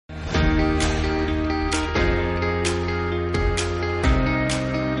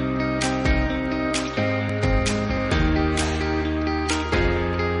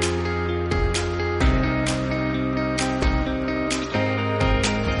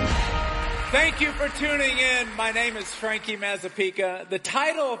Thank you for tuning in. My name is Frankie Mazzapica. The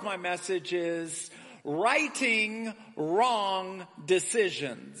title of my message is Righting Wrong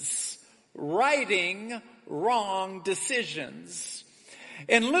Decisions. Righting Wrong Decisions.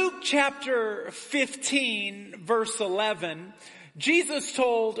 In Luke chapter 15, verse 11, Jesus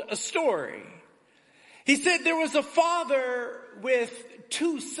told a story. He said there was a father with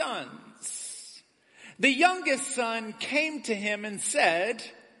two sons. The youngest son came to him and said,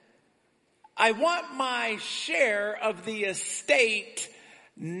 I want my share of the estate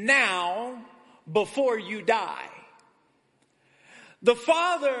now before you die. The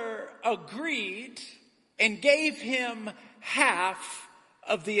father agreed and gave him half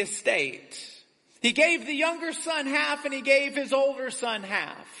of the estate. He gave the younger son half and he gave his older son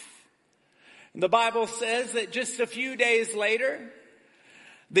half. And the Bible says that just a few days later,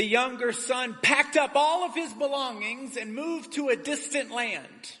 the younger son packed up all of his belongings and moved to a distant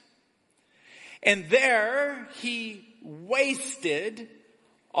land. And there he wasted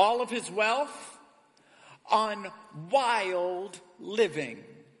all of his wealth on wild living.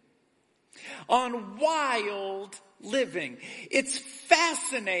 On wild living. It's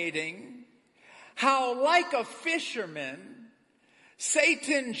fascinating how, like a fisherman,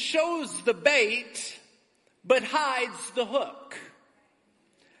 Satan shows the bait but hides the hook.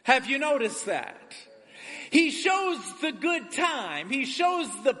 Have you noticed that? He shows the good time. He shows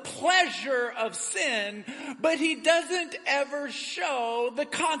the pleasure of sin, but he doesn't ever show the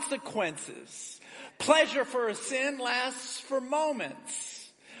consequences. Pleasure for a sin lasts for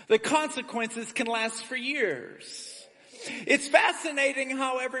moments. The consequences can last for years. It's fascinating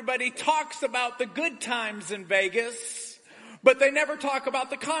how everybody talks about the good times in Vegas, but they never talk about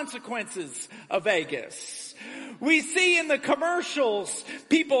the consequences of Vegas. We see in the commercials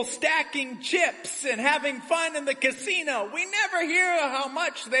people stacking chips and having fun in the casino. We never hear how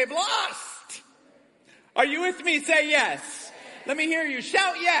much they've lost. Are you with me? Say yes. Let me hear you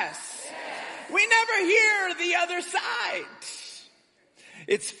shout yes. We never hear the other side.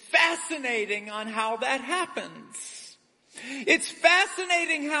 It's fascinating on how that happens. It's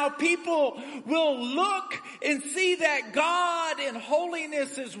fascinating how people will look and see that God in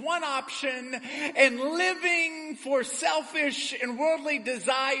holiness is one option and living for selfish and worldly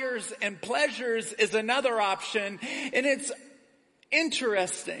desires and pleasures is another option. And it's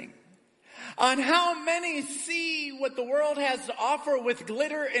interesting on how many see what the world has to offer with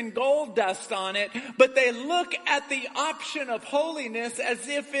glitter and gold dust on it, but they look at the option of holiness as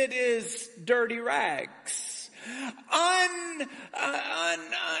if it is dirty rags.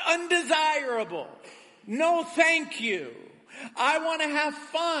 Undesirable. No thank you. I want to have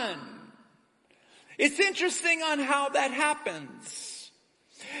fun. It's interesting on how that happens.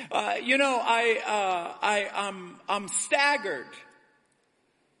 I'm staggered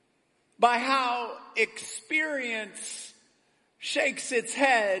by how experience shakes its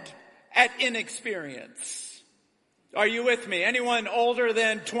head at inexperience. Are you with me? Anyone older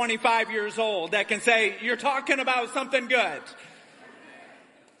than 25 years old that can say, you're talking about something good?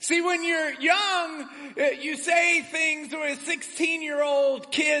 See, when you're young, you say things where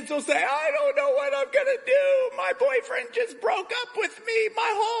 16-year-old kids will say, I don't know what I'm going to do. My boyfriend just broke up with me.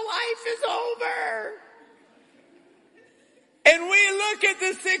 My whole life is over. And we look at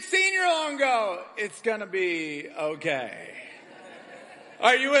the 16-year-old and go, it's going to be okay.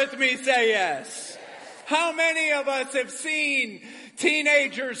 Are you with me? Say yes. How many of us have seen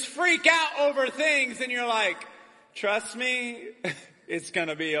teenagers freak out over things and you're like, trust me, it's going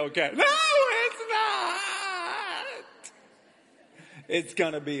to be okay. No, it's not. It's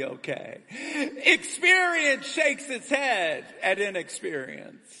going to be okay. Experience shakes its head at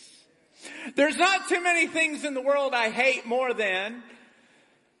inexperience. There's not too many things in the world I hate more than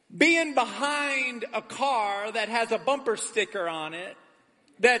being behind a car that has a bumper sticker on it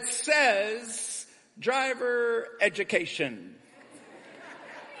that says, driver education.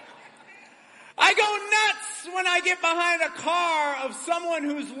 I go nuts when I get behind a car of someone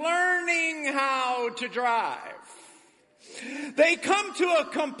who's learning how to drive. They come to a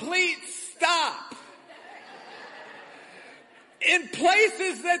complete stop in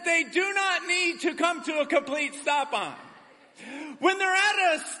places that they do not need to come to a complete stop on. When they're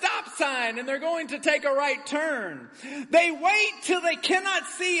at a stop sign and they're going to take a right turn, they wait till they cannot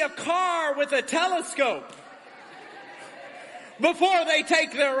see a car with a telescope before they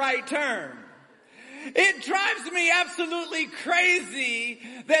take their right turn. It drives me absolutely crazy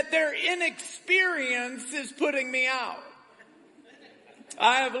that their inexperience is putting me out.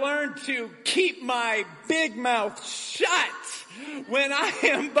 I have learned to keep my big mouth shut when I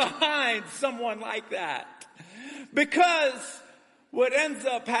am behind someone like that. Because what ends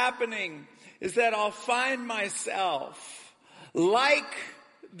up happening is that I'll find myself like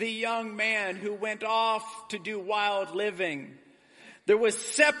the young man who went off to do wild living. There was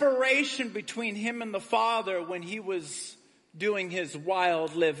separation between him and the Father when he was doing his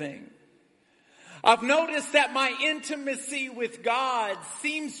wild living. I've noticed that my intimacy with God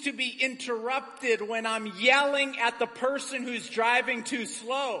seems to be interrupted when I'm yelling at the person who's driving too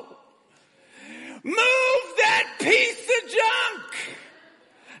slow. Move that piece of junk!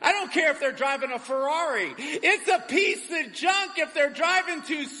 I don't care if they're driving a Ferrari. It's a piece of junk if they're driving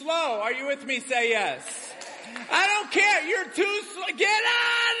too slow. Are you with me? Say yes. I don't care. You're too slow. Get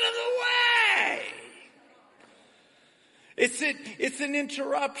out of the way. It's an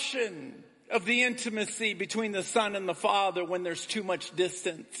interruption of the intimacy between the Son and the Father when there's too much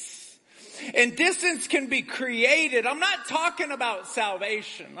distance. And distance can be created. I'm not talking about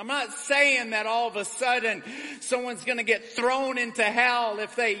salvation. I'm not saying that all of a sudden someone's going to get thrown into hell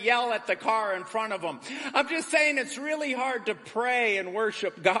if they yell at the car in front of them. I'm just saying it's really hard to pray and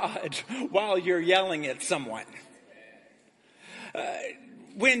worship God while you're yelling at someone.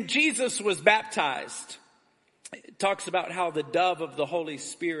 When Jesus was baptized, it talks about how the dove of the Holy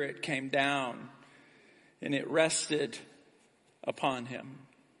Spirit came down and it rested upon him.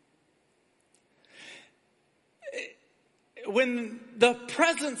 When the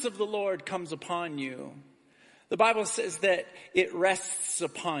presence of the Lord comes upon you, the Bible says that it rests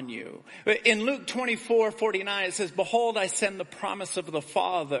upon you. In Luke 24:49, it says, "Behold, I send the promise of the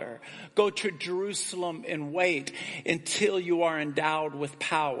Father. Go to Jerusalem and wait until you are endowed with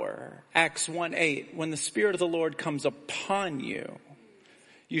power." Acts 1:8, "When the Spirit of the Lord comes upon you,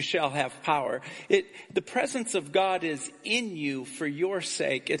 you shall have power." The presence of God is in you for your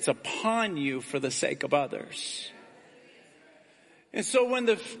sake. It's upon you for the sake of others. And so when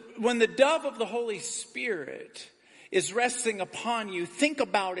the dove of the Holy Spirit is resting upon you, think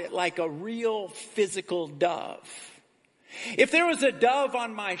about it like a real physical dove. If there was a dove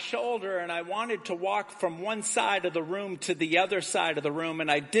on my shoulder and I wanted to walk from one side of the room to the other side of the room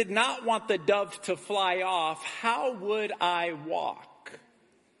and I did not want the dove to fly off, how would I walk?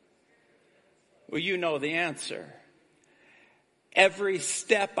 Well, you know the answer. Every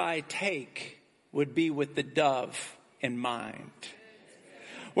step I take would be with the dove in mind.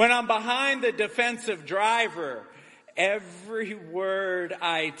 When I'm behind the defensive driver, every word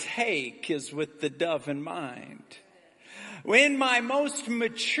I take is with the dove in mind. In my most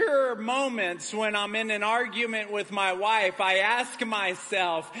mature moments, when I'm in an argument with my wife, I ask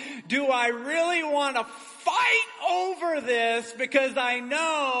myself, do I really want to fight over this? Because I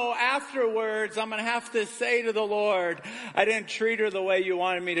know afterwards I'm going to have to say to the Lord, I didn't treat her the way you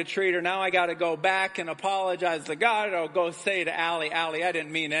wanted me to treat her. Now I got to go back and apologize to God, or go say to Allie, I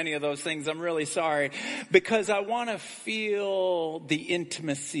didn't mean any of those things. I'm really sorry. Because I want to feel the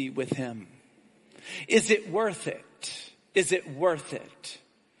intimacy with him. Is it worth it? Is it worth it?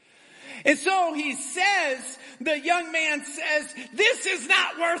 And so he says, the young man says, this is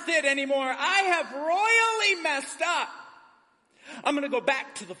not worth it anymore. I have royally messed up. I'm going to go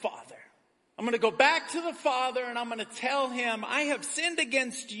back to the Father. I'm going to go back to the Father and I'm going to tell him, I have sinned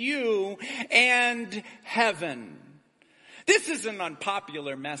against you and heaven. This is an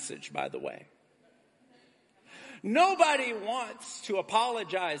unpopular message, by the way. Nobody wants to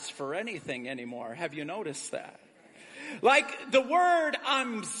apologize for anything anymore. Have you noticed that? Like the word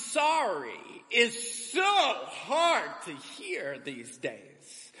I'm sorry is so hard to hear these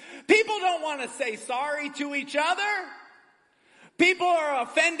days. People don't want to say sorry to each other. People are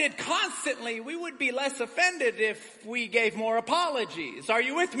offended constantly. We would be less offended if we gave more apologies. Are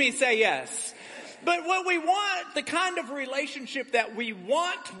you with me? Say yes. But what we want, the kind of relationship that we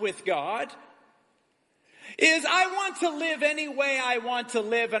want with God, is I want to live any way I want to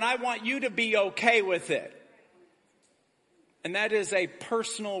live and I want you to be okay with it. And that is a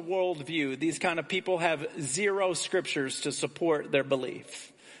personal worldview. These kind of people have zero scriptures to support their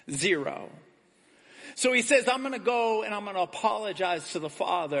belief. Zero. So he says, I'm going to go and I'm going to apologize to the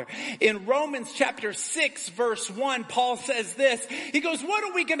Father. In Romans chapter 6 verse 1, Paul says this. He goes, what,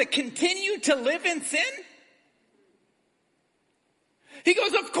 are we going to continue to live in sin? He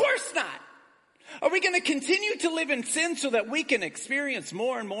goes, of course not. Are we going to continue to live in sin so that we can experience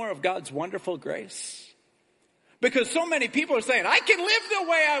more and more of God's wonderful grace? Because so many people are saying, I can live the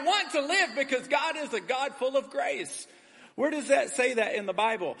way I want to live because God is a God full of grace. Where does that say that in the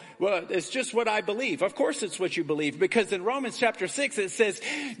Bible? Well, it's just what I believe. Of course it's what you believe, because in Romans chapter 6 it says,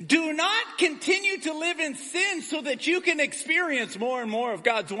 do not continue to live in sin so that you can experience more and more of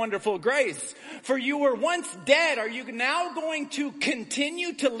God's wonderful grace. For you were once dead. Are you now going to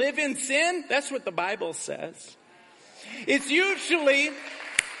continue to live in sin? That's what the Bible says. It's usually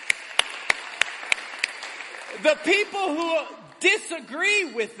The people who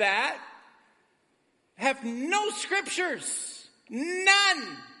disagree with that have no scriptures.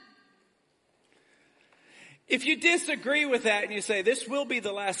 None. If you disagree with that and you say, this will be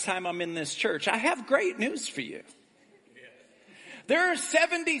the last time I'm in this church, I have great news for you. There are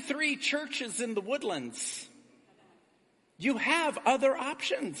 73 churches in the Woodlands. You have other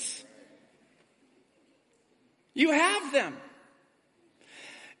options. You have them.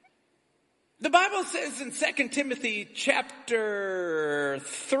 The Bible says in 2 Timothy chapter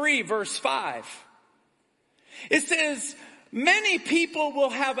 3 verse 5, it says, many people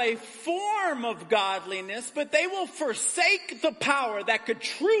will have a form of godliness, but they will forsake the power that could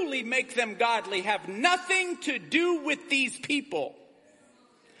truly make them godly. Have nothing to do with these people.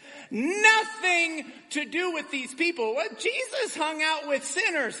 Nothing to do with these people. Well, Jesus hung out with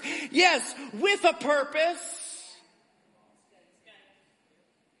sinners. Yes, with a purpose.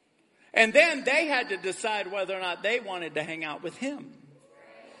 And then they had to decide whether or not they wanted to hang out with him.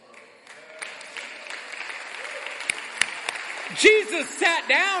 Jesus sat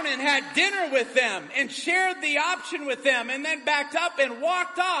down and had dinner with them and shared the option with them and then backed up and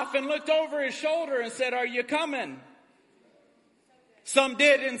walked off and looked over his shoulder and said, are you coming? Some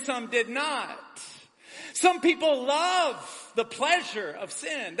did and some did not. Some people love the pleasure of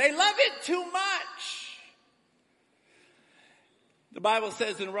sin. They love it too much. The Bible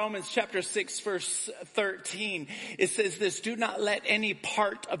says in Romans chapter 6 verse 13, it says this, do not let any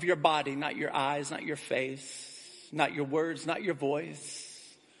part of your body, not your eyes, not your face, not your words, not your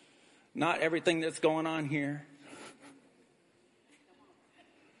voice, not everything that's going on here.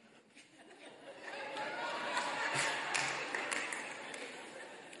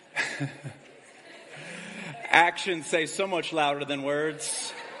 Actions say so much louder than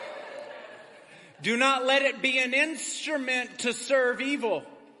words. Do not let it be an instrument to serve evil.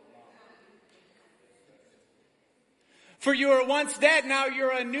 For you were once dead, now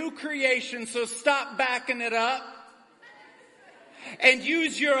you're a new creation, so stop backing it up. And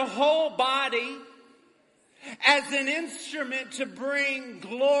use your whole body as an instrument to bring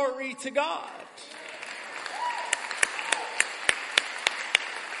glory to God.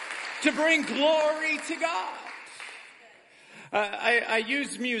 To bring glory to God. I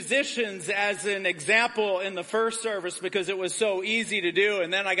used musicians as an example in the first service because it was so easy to do.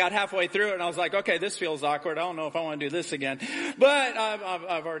 And then I got halfway through it and I was like, okay, this feels awkward. I don't know if I want to do this again. But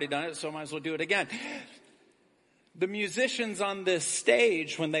I've already done it, so I might as well do it again. The musicians on this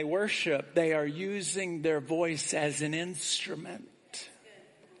stage, when they worship, they are using their voice as an instrument.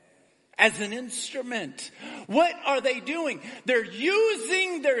 As an instrument. What are they doing? They're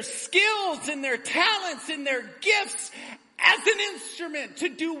using their skills and their talents and their gifts as an instrument to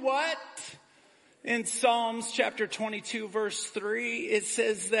do what? In Psalms chapter 22 verse 3, it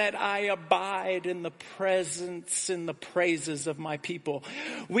says that I abide in the presence and the praises of my people.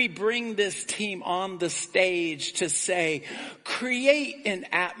 We bring this team on the stage to say, create an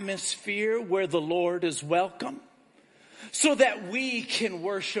atmosphere where the Lord is welcome. So that we can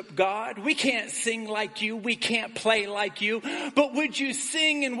worship God. We can't sing like you. We can't play like you. But would you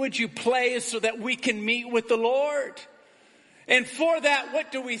sing and would you play so that we can meet with the Lord? And for that,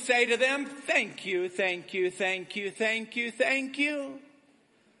 what do we say to them? Thank you, thank you, thank you, thank you, thank you.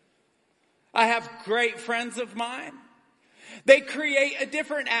 I have great friends of mine. They create a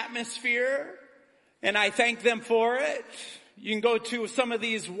different atmosphere, and I thank them for it. You can go to some of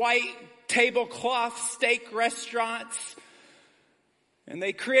these white tablecloth steak restaurants, and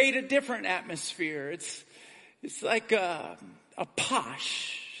they create a different atmosphere. It's like a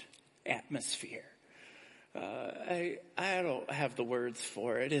posh atmosphere. I don't have the words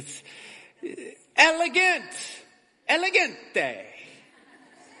for it. It's elegante.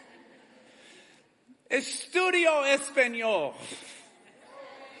 Estudio español.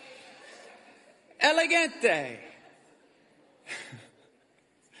 Elegante.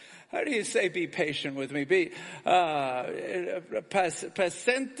 How do you say be patient with me? Pasento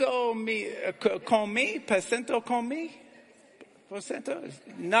con me?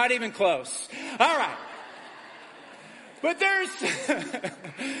 Not even close. All right. But there's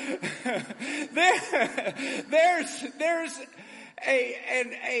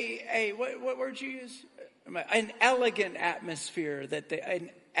what word you use? An elegant atmosphere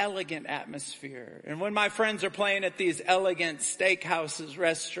an elegant atmosphere. And when my friends are playing at these elegant steakhouses,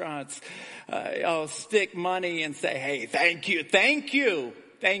 restaurants, I'll stick money and say, hey, thank you, thank you,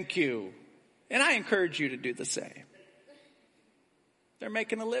 thank you. And I encourage you to do the same. They're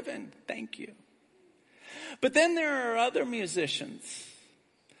making a living. Thank you. But then there are other musicians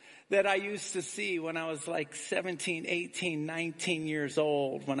that I used to see when I was like 17, 18, 19 years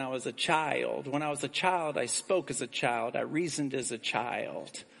old, when I was a child. When I was a child, I spoke as a child. I reasoned as a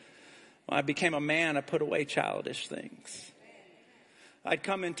child. When I became a man, I put away childish things. I'd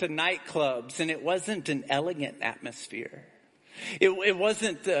come into nightclubs, and it wasn't an elegant atmosphere. It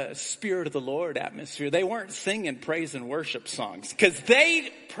wasn't the Spirit of the Lord atmosphere. They weren't singing praise and worship songs, because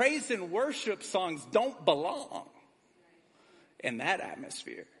praise and worship songs don't belong in that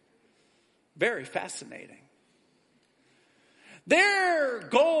atmosphere. Very fascinating. Their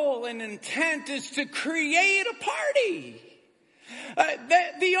goal and intent is to create a party.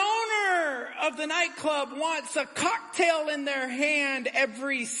 The owner of the nightclub wants a cocktail in their hand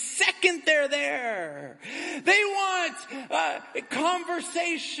every second they're there. They want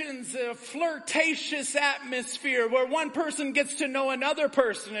conversations, a flirtatious atmosphere where one person gets to know another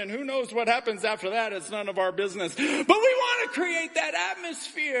person, and who knows what happens after that. It's none of our business. But we want to create that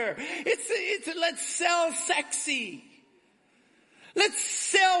atmosphere. It's let's sell sexy. Let's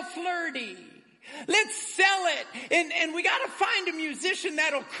sell flirty. Let's sell it. And we got to find a musician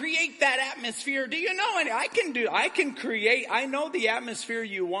that'll create that atmosphere. Do you know? And I can create. I know the atmosphere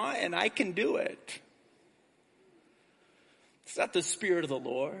you want, and I can do it. It's not the Spirit of the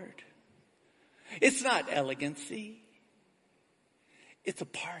Lord. It's not elegancy. It's a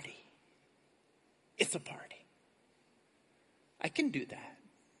party. It's a party. I can do that.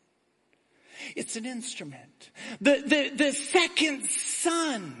 It's an instrument. The second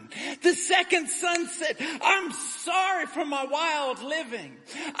son said, I'm sorry for my wild living.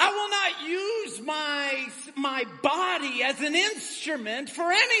 I will not use my body as an instrument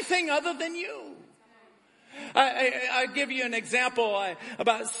for anything other than you. I'll give you an example.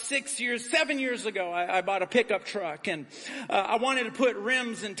 About 7 years ago, I bought a pickup truck, and I wanted to put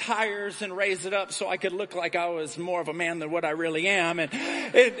rims and tires and raise it up so I could look like I was more of a man than what I really am. And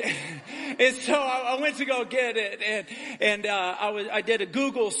so I went to go get it, and I did a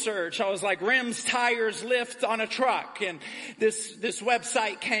Google search. I was like, rims, tires, lift on a truck, and this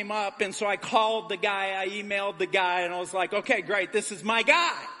website came up, and so I called the guy, I emailed the guy, and I was like, okay, great, this is my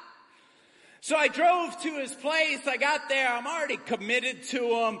guy. So I drove to his place. I got there. I'm already committed to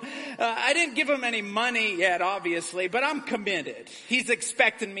him. I didn't give him any money yet, obviously, but I'm committed. He's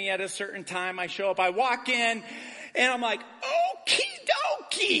expecting me at a certain time. I show up. I walk in, and I'm like, okie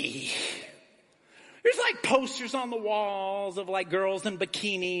dokie. There's like posters on the walls of like girls in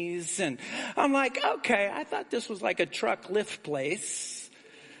bikinis. And I'm like, okay, I thought this was like a truck lift place.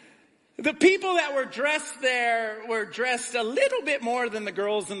 The people that were dressed there were dressed a little bit more than the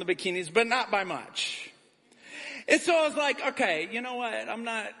girls in the bikinis, but not by much. And so I was like, okay, you know what? I'm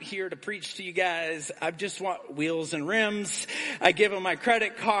not here to preach to you guys. I just want wheels and rims. I give them my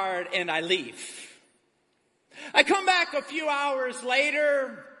credit card and I leave. I come back a few hours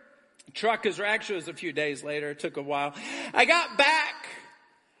later. Actually, it was a few days later. It took a while. I got back.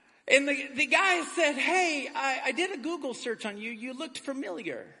 And the guy said, hey, I did a Google search on you. You looked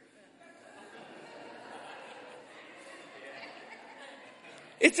familiar.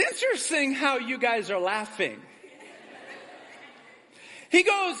 It's interesting how you guys are laughing. He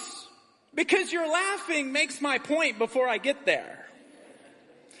goes, because you're laughing makes my point before I get there.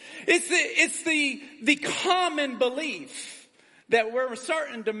 It's the common belief that we're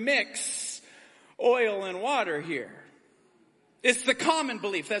starting to mix oil and water here. It's the common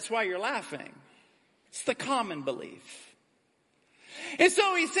belief. That's why you're laughing. It's the common belief. And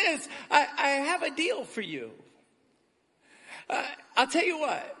so he says, I have a deal for you. I'll tell you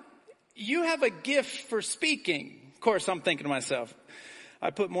what, you have a gift for speaking. Of course, I'm thinking to myself, I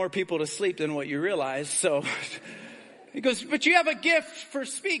put more people to sleep than what you realize. So he goes, but you have a gift for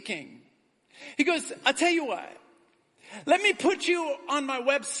speaking. He goes, I'll tell you what, let me put you on my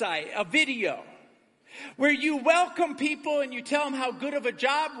website, a video where you welcome people and you tell them how good of a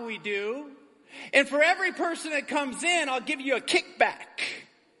job we do. And for every person that comes in, I'll give you a kickback.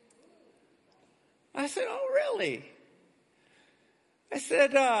 I said, oh, really? I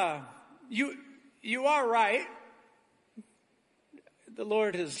said, you are right. The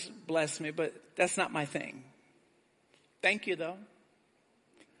Lord has blessed me, but that's not my thing. Thank you, though.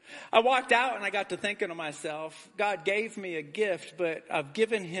 I walked out and I got to thinking to myself, God gave me a gift, but I've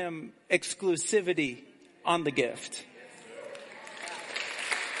given him exclusivity on the gift.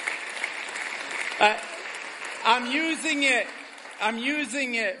 I'm using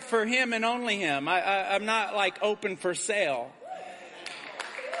it for him and only him. I'm not like open for sale.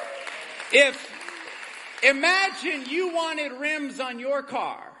 Imagine you wanted rims on your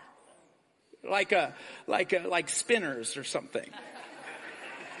car, like spinners or something.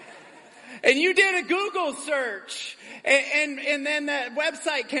 And you did a Google search. And then that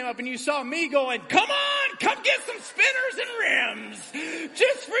website came up and you saw me going, come on, come get some spinners and rims.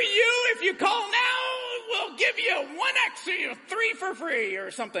 Just for you, if you call now, we'll give you 1 extra, 3 for free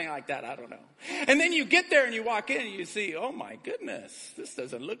or something like that. I don't know. And then you get there and you walk in and you see, oh my goodness, this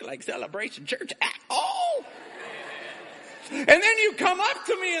doesn't look like Celebration Church at all. And then you come up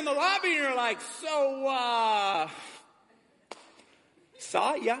to me in the lobby and you're like, so,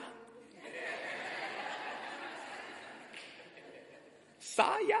 saw ya.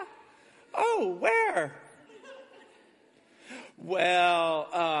 Saw ya? Oh, where? Well,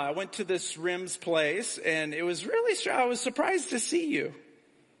 I went to this rims place and it was really I was surprised to see you.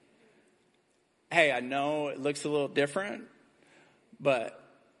 Hey, I know it looks a little different, but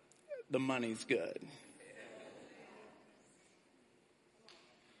the money's good.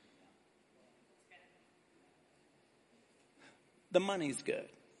 The money's good.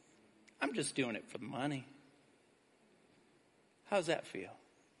 I'm just doing it for the money. How's that feel?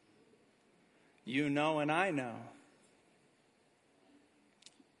 You know and I know.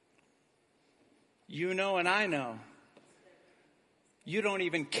 You know and I know. You don't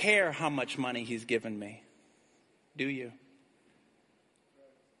even care how much money he's given me. Do you?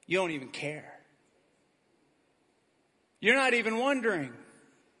 You don't even care. You're not even wondering.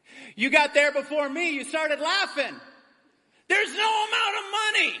 You got there before me. You started laughing. There's no amount of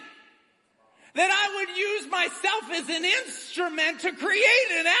money that I would use myself as an instrument to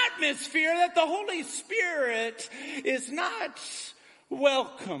create an atmosphere that the Holy Spirit is not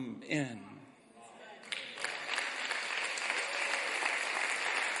welcome in.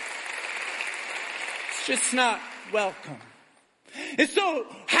 It's just not welcome. And so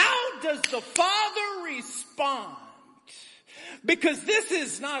how does the Father respond? Because this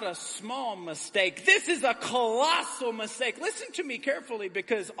is not a small mistake. This is a colossal mistake. Listen to me carefully,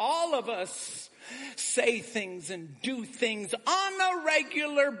 because all of us say things and do things on a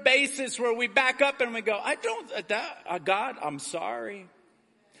regular basis where we back up and we go, God, I'm sorry.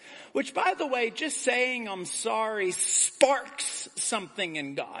 Which, by the way, just saying I'm sorry sparks something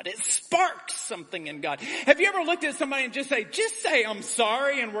in God. It sparks something in God. Have you ever looked at somebody and just say I'm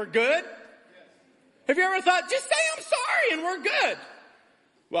sorry and we're good? Have you ever thought, just say I'm sorry and we're good?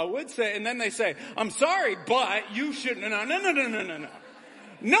 Well, I would say, and then they say, I'm sorry, but you shouldn't. No.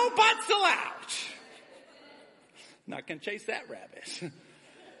 No buts allowed. Not going to chase that rabbit.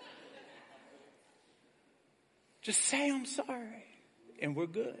 Just say I'm sorry and we're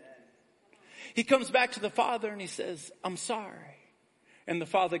good. He comes back to the Father and he says, I'm sorry. And the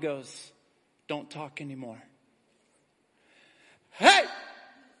Father goes, don't talk anymore. Hey!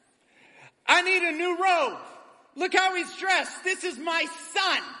 I need a new robe. Look how he's dressed. This is my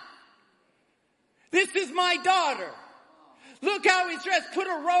son. This is my daughter. Look how he's dressed. Put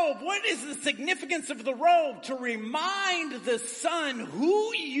a robe. What is the significance of the robe? To remind the son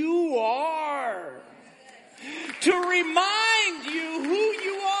who you are. To remind you who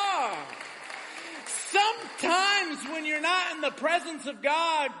you are. Sometimes when you're not in the presence of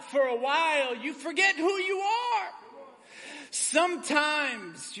God for a while, you forget who you are.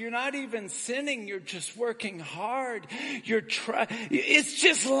 Sometimes you're not even sinning. You're just working hard. It's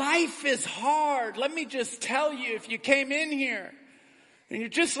just life is hard. Let me just tell you, if you came in here and you're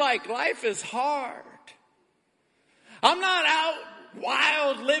just like, life is hard. I'm not out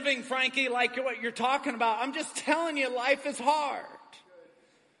wild living, Frankie, like what you're talking about. I'm just telling you, life is hard.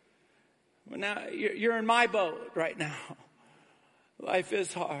 Well, now you're in my boat right now. Life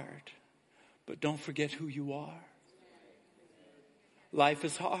is hard, but don't forget who you are. Life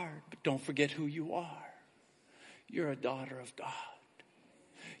is hard, but don't forget who you are. You're a daughter of God.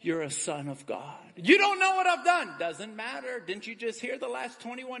 You're a son of God. You don't know what I've done. Doesn't matter. Didn't you just hear the last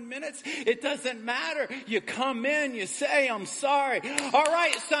 21 minutes? It doesn't matter. You come in, you say, I'm sorry. All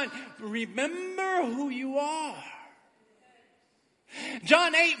right, son, remember who you are.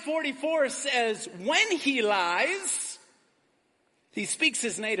 John 8:44 says, when he lies, he speaks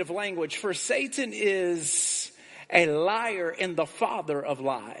his native language, for Satan is a liar and the father of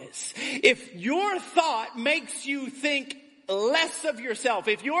lies. If your thought makes you think less of yourself,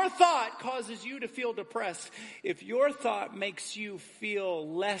 if your thought causes you to feel depressed, if your thought makes you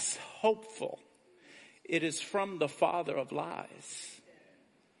feel less hopeful, it is from the father of lies.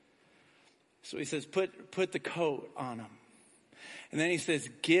 So he says, put the coat on him. And then he says,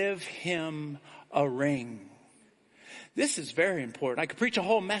 give him a ring. This is very important. I could preach a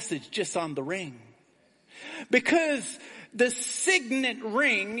whole message just on the ring. Because The signet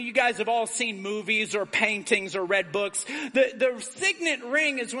ring, you guys have all seen movies or paintings or read books. The signet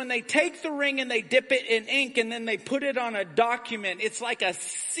ring is when they take the ring and they dip it in ink and then they put it on a document. It's like a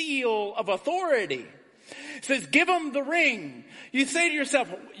seal of authority. It says, give them the ring. You say to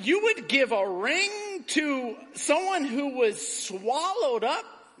yourself, you would give a ring to someone who was swallowed up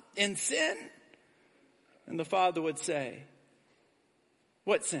in sin? And the Father would say,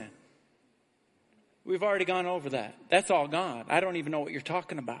 what sin? We've already gone over that. That's all gone. I don't even know what you're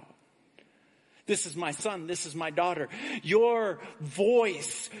talking about. This is my son. This is my daughter. Your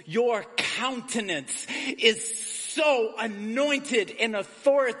voice, your countenance is so anointed and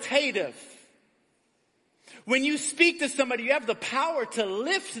authoritative. When you speak to somebody, you have the power to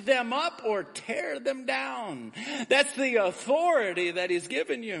lift them up or tear them down. That's the authority that he's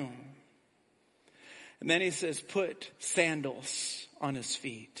given you. And then he says, put sandals on his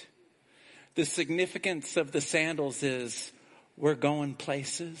feet. The significance of the sandals is we're going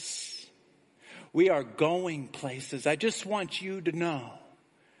places. We are going places. I just want you to know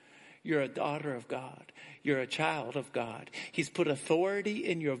you're a daughter of God. You're a child of God. He's put authority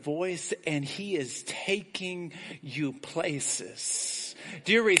in your voice and he is taking you places.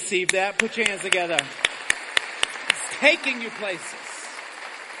 Do you receive that? Put your hands together. He's taking you places.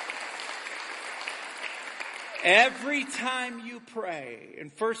 Every time you pray,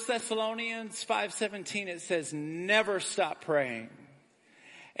 in 1 Thessalonians 5:17 it says, never stop praying.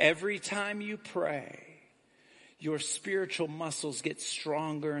 Every time you pray, your spiritual muscles get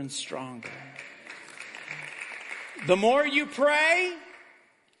stronger and stronger. The more you pray,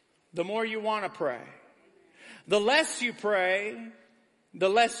 the more you want to pray. The less you pray, the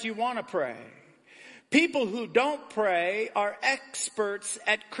less you want to pray. People who don't pray are experts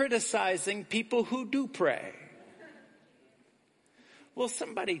at criticizing people who do pray. Will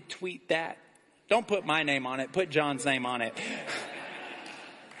somebody tweet that? Don't put my name on it. Put John's name on it.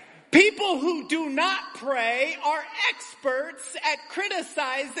 People who do not pray are experts at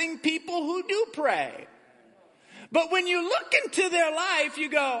criticizing people who do pray. But when you look into their life, you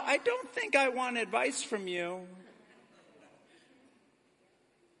go, I don't think I want advice from you.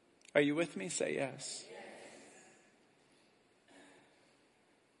 Are you with me? Say yes.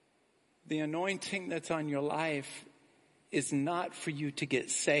 The anointing that's on your life is not for you to get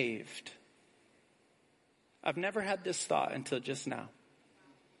saved. I've never had this thought until just now.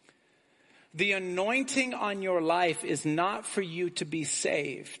 The anointing on your life is not for you to be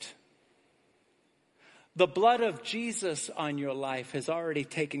saved. The blood of Jesus on your life has already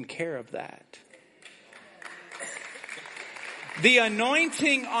taken care of that. The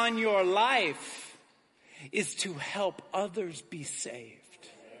anointing on your life is to help others be saved.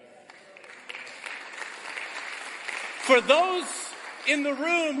 For those in the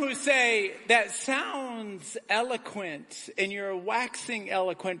room who say, that sounds eloquent and you're waxing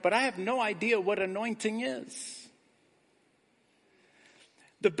eloquent, but I have no idea what anointing is.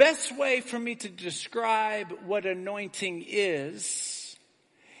 The best way for me to describe what anointing is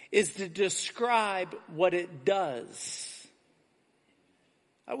to describe what it does.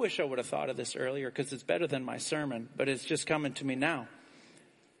 I wish I would have thought of this earlier because it's better than my sermon, but it's just coming to me now.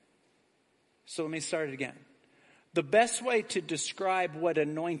 So let me start it again. The best way to describe what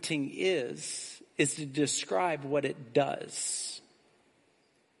anointing is to describe what it does.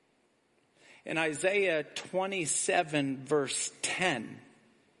 In Isaiah 27 verse 10,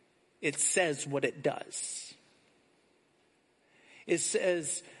 it says what it does. It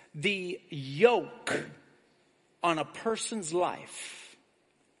says the yoke on a person's life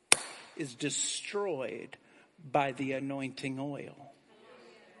is destroyed by the anointing oil.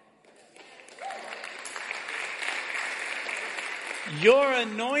 Your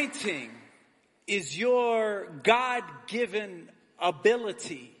anointing is your God-given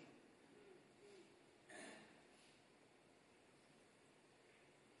ability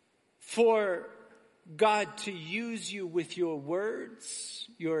for God to use you with your words,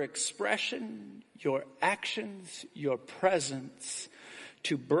 your expression, your actions, your presence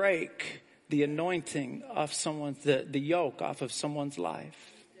to break the anointing of the yoke off of someone's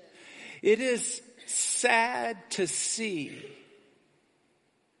life. It is sad to see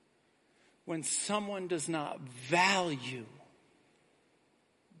when someone does not value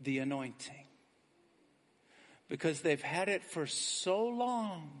the anointing because they've had it for so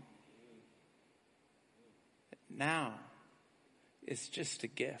long. Now it's just a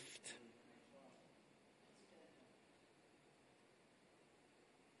gift.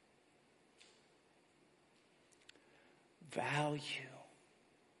 Value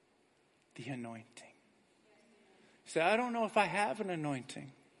the anointing. Say, I don't know if I have an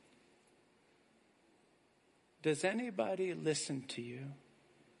anointing. Does anybody listen to you?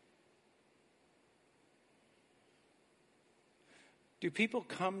 Do people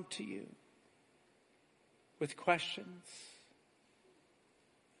come to you with questions?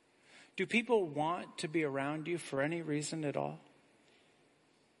 Do people want to be around you for any reason at all?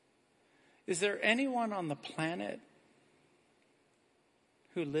 Is there anyone on the planet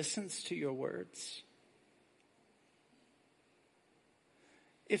who listens to your words?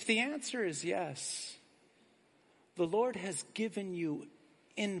 If the answer is yes, the Lord has given you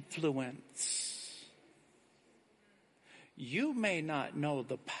influence. You may not know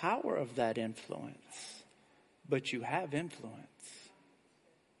the power of that influence, but you have influence.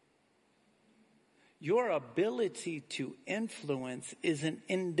 Your ability to influence is an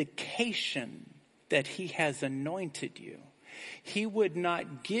indication that He has anointed you. He would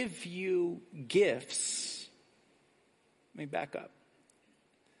not give you gifts. Let me back up.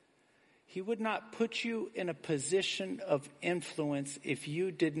 He would not put you in a position of influence if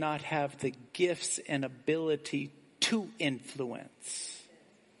you did not have the gifts and ability to influence.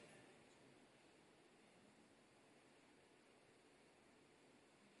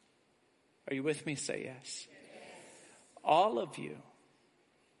 Are you with me? Say yes. All of you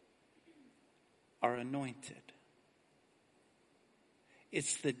are anointed.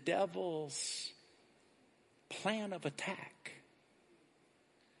 It's the devil's plan of attack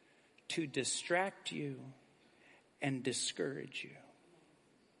to distract you and discourage you.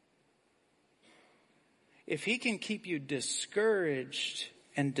 If he can keep you discouraged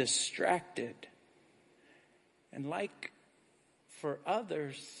and distracted, and like for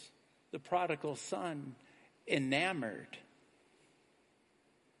others, the prodigal son, enamored,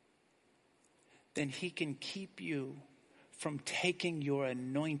 then he can keep you from taking your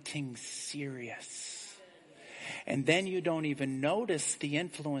anointing serious. And then you don't even notice the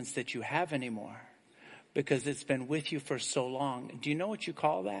influence that you have anymore because it's been with you for so long. Do you know what you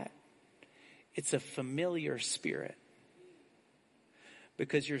call that? It's a familiar spirit.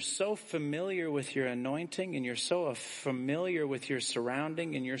 Because you're so familiar with your anointing and you're so familiar with your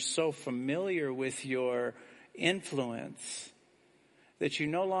surrounding and you're so familiar with your influence that you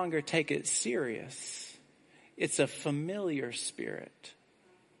no longer take it serious. It's a familiar spirit.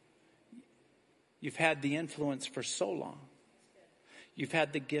 You've had the influence for so long. You've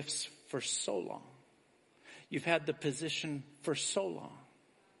had the gifts for so long. You've had the position for so long.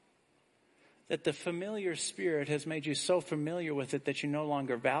 That the familiar spirit has made you so familiar with it that you no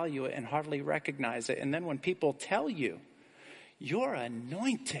longer value it and hardly recognize it. And then when people tell you, you're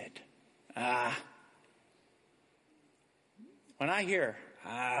anointed. When I hear,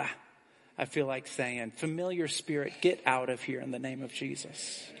 I feel like saying, familiar spirit, get out of here in the name of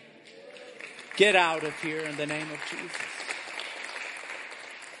Jesus. Get out of here in the name of Jesus.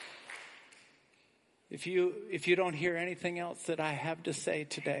 If you don't hear anything else that I have to say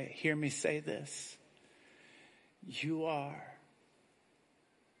today, hear me say this. You are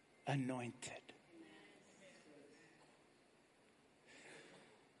anointed.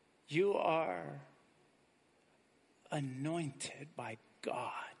 You are anointed by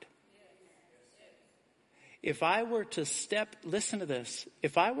God. If I were to listen to this,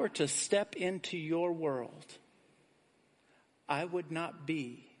 if I were to step into your world, I would not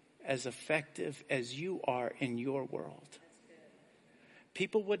be as effective as you are in your world.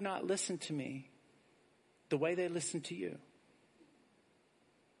 People would not listen to me the way they listen to you.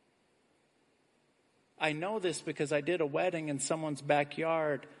 I know this because I did a wedding in someone's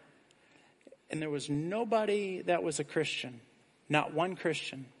backyard and there was nobody that was a Christian. Not one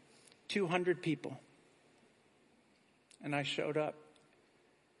Christian. 200 people. And I showed up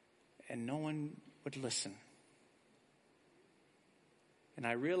and no one would listen. And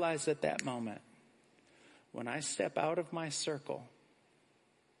I realized at that moment, when I step out of my circle,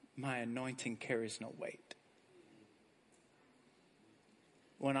 my anointing carries no weight.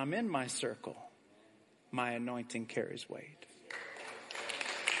 When I'm in my circle, my anointing carries weight.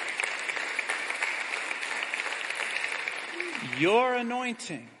 Your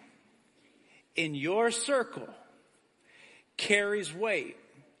anointing in your circle carries weight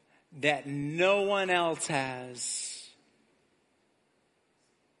that no one else has.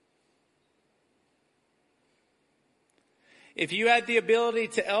 If you had the ability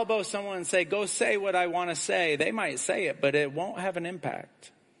to elbow someone and say, go say what I want to say, they might say it, but it won't have an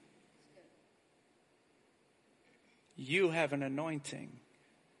impact. You have an anointing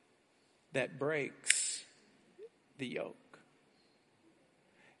that breaks the yoke.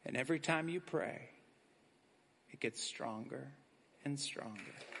 And every time you pray, it gets stronger and stronger.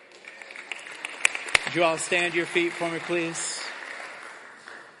 Would you all stand to your feet for me, please?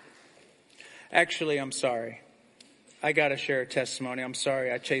 Actually, I'm sorry. I got to share a testimony. I'm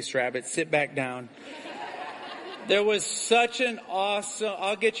sorry I chased rabbits. Sit back down. There was such an awesome,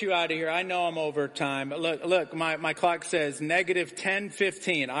 I'll get you out of here. I know I'm over time. Look, my clock says negative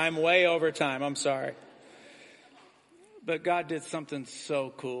 10:15. I'm way over time. I'm sorry. But God did something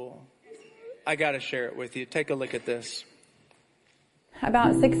so cool. I got to share it with you. Take a look at this.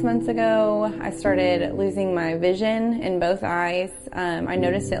 About 6 months ago, I started losing my vision in both eyes. I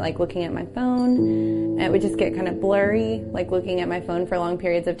noticed it like looking at my phone. It would just get kind of blurry, like looking at my phone for long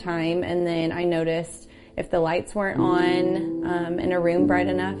periods of time. And then I noticed if the lights weren't on in a room bright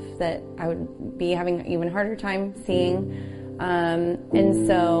enough that I would be having an even harder time seeing. And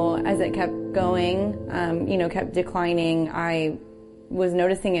so as it kept going, kept declining, I was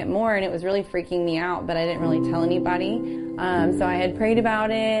noticing it more, and it was really freaking me out, but I didn't really tell anybody. So I had prayed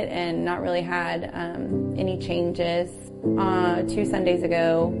about it and not really had any changes. 2 Sundays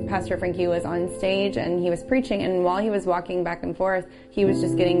ago, Pastor Frankie was on stage and he was preaching, and while he was walking back and forth, he was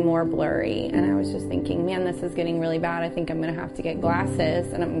just getting more blurry. And I was just thinking, man, this is getting really bad. I think I'm going to have to get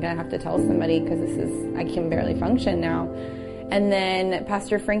glasses, and I'm going to have to tell somebody because I can barely function now. And then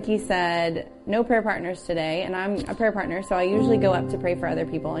Pastor Frankie said, no prayer partners today. And I'm a prayer partner, so I usually go up to pray for other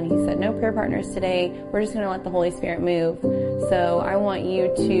people. And he said, no prayer partners today. We're just going to let the Holy Spirit move. So I want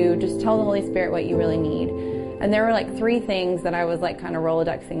you to just tell the Holy Spirit what you really need. And there were like 3 things that I was like kind of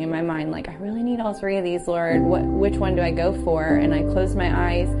Rolodexing in my mind. Like, I really need all 3 of these, Lord. Which one do I go for? And I closed my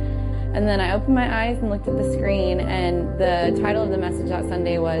eyes. And then I opened my eyes and looked at the screen, and the title of the message that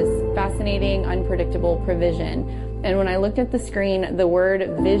Sunday was Fascinating, Unpredictable Provision. And when I looked at the screen, the word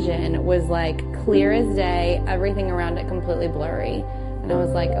vision was like clear as day, everything around it completely blurry. And I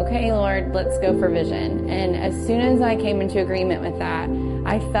was like, okay, Lord, let's go for vision. And as soon as I came into agreement with that,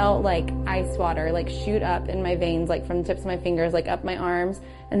 I felt like ice water, like shoot up in my veins, like from the tips of my fingers, like up my arms.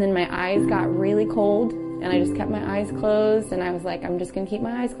 And then my eyes got really cold, and I just kept my eyes closed. And I was like, I'm just going to keep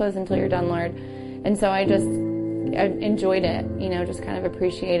my eyes closed until you're done, Lord. And so I enjoyed it, just kind of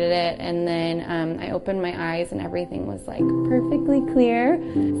appreciated it. And then I opened my eyes and everything was like perfectly clear.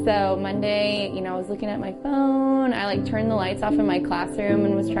 So Monday, I was looking at my phone. I like turned the lights off in my classroom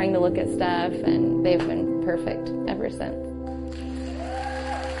and was trying to look at stuff, and they've been perfect ever since.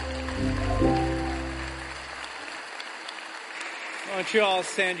 Why don't you all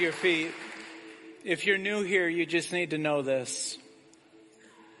stand to your feet? If you're new here, you just need to know this.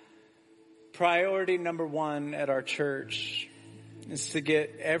 Priority number 1 at our church is to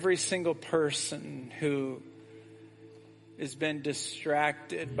get every single person who has been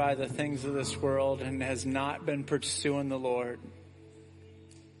distracted by the things of this world and has not been pursuing the Lord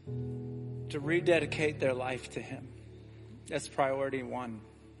to rededicate their life to Him. That's priority 1.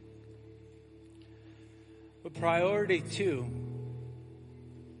 But priority 2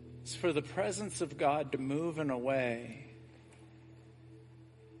 is for the presence of God to move in a way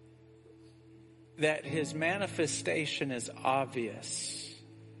that His manifestation is obvious.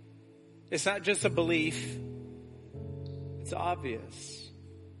 It's not just a belief. It's obvious.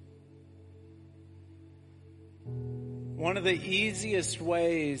 One of the easiest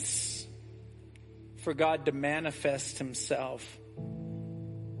ways for God to manifest Himself,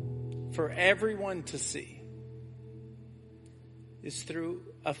 for everyone to see, is through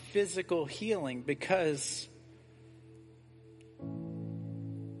a physical healing, because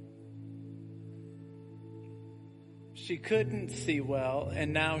she couldn't see well,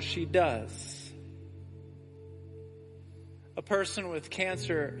 and now she does. A person with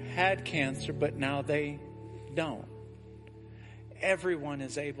cancer had cancer, but now they don't. Everyone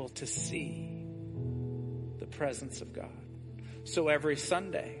is able to see the presence of God. So every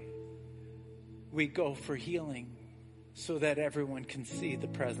Sunday, we go for healing so that everyone can see the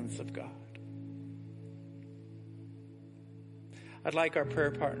presence of God. I'd like our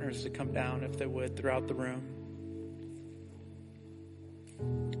prayer partners to come down, if they would, throughout the room.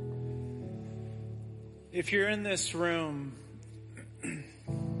 If you're in this room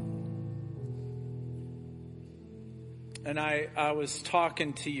and I was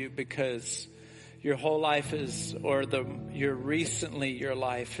talking to you because your whole life your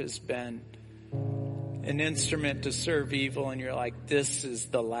life has been an instrument to serve evil, and you're like, this is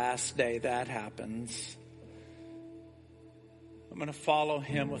the last day that happens. I'm going to follow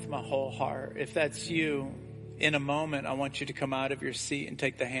Him with my whole heart. If that's you, in a moment, I want you to come out of your seat and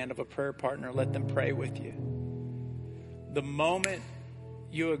take the hand of a prayer partner. Let them pray with you. The moment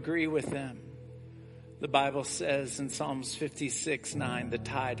you agree with them, the Bible says in Psalms 56:9, the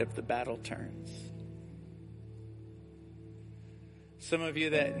tide of the battle turns. Some of you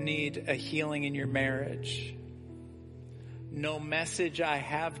that need a healing in your marriage, no message I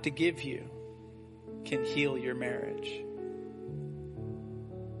have to give you can heal your marriage.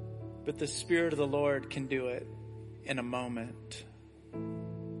 But the Spirit of the Lord can do it in a moment.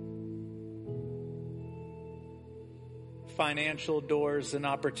 Financial doors and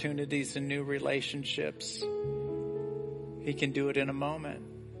opportunities and new relationships, He can do it in a moment.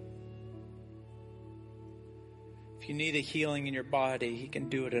 If you need a healing in your body, He can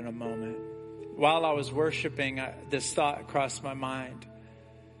do it in a moment. While I was worshiping, this thought crossed my mind.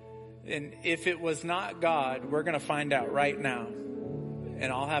 And if it was not God, we're going to find out right now.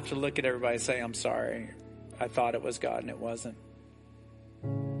 And I'll have to look at everybody and say, I'm sorry. I thought it was God and it wasn't.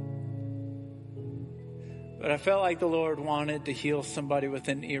 But I felt like the Lord wanted to heal somebody with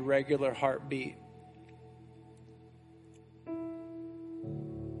an irregular heartbeat.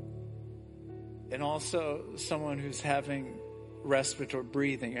 And also someone who's having respiratory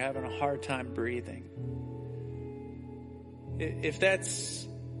breathing. You're having a hard time breathing. If that's,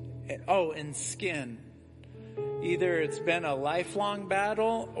 and skin. Either it's been a lifelong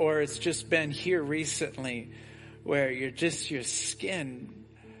battle or it's just been here recently where your skin,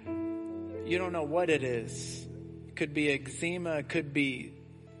 you don't know what it is. It could be eczema. It could be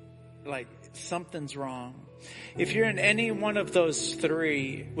like something's wrong. If you're in any one of those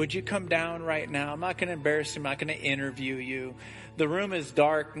three, would you come down right now? I'm not going to embarrass you. I'm not going to interview you. The room is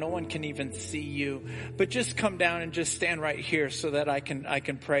dark. No one can even see you. But just come down and just stand right here so that I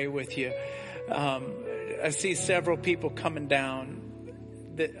can pray with you. I see several people coming down.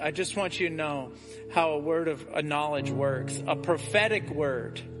 I just want you to know how a word of a knowledge works. A prophetic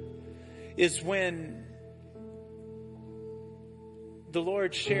word is when the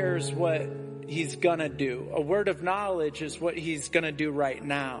Lord shares what He's gonna do. A word of knowledge is what He's gonna do right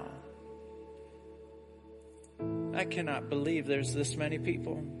now. I cannot believe there's this many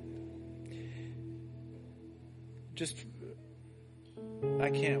people. I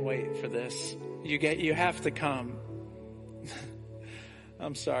can't wait for this. You have to come.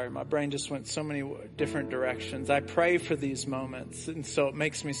 I'm sorry, my brain just went so many different directions. I pray for these moments, and so it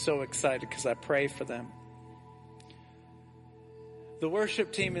makes me so excited because I pray for them. The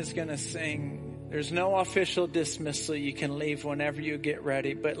worship team is going to sing. There's no official dismissal. You can leave whenever you get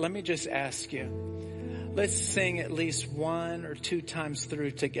ready. But let me just ask you, let's sing at least 1 or 2 times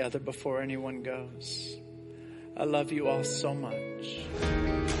through together before anyone goes. I love you all so much.